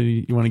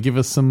you want to give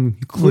us some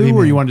clue,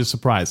 or you want to just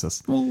surprise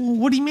us? Well,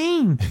 what do you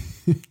mean?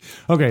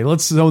 Okay,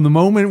 so in the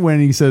moment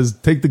when he says,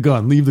 "Take the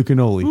gun, leave the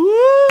cannoli,"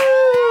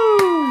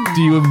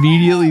 do you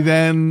immediately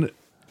then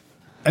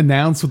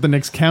announce what the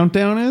next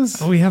countdown is?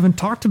 Oh, we haven't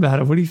talked about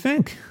it. What do you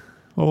think?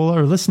 What will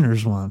our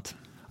listeners want?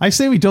 I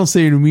say we don't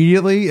say it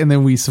immediately, and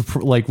then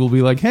we'll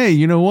be like, hey,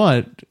 you know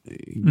what?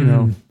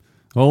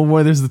 Oh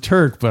boy, there's the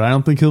Turk, but I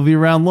don't think he'll be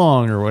around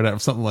long, or whatever,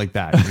 something like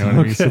that. You know what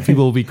I mean? So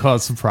people will be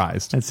caught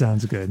surprised. That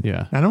sounds good.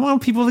 Yeah. I don't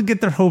want people to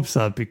get their hopes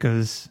up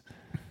because,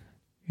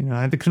 the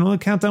cannoli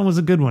countdown was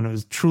a good one. It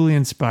was truly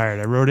inspired.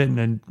 I wrote it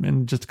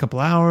in just a couple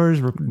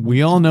hours.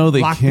 We all know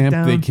they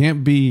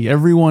can't be,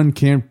 everyone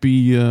can't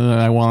be,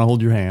 I want to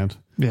hold your hand.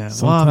 Yeah.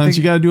 Sometimes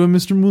you got to do a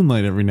Mr.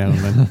 Moonlight every now and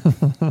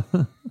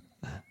then.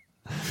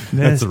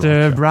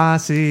 Mr.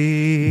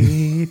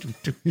 Brasi.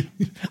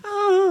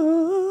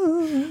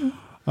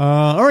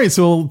 All right,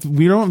 so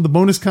we don't have the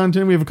bonus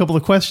content. We have a couple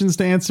of questions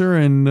to answer,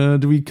 and are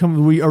we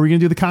going to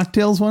do the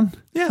cocktails one?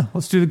 Yeah,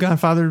 let's do the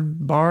Godfather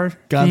bar,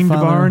 themed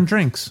bar and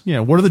drinks.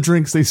 Yeah, what are the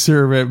drinks they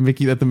serve at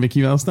the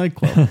Mickey Mouse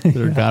nightclub?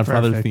 They're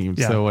Godfather perfect. themed.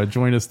 Yeah. So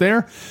join us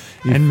there,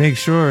 and make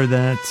sure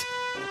that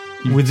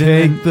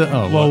within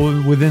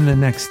the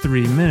next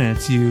 3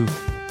 minutes you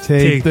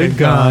take the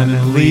gun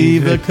and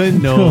leave the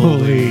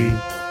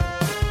cannoli.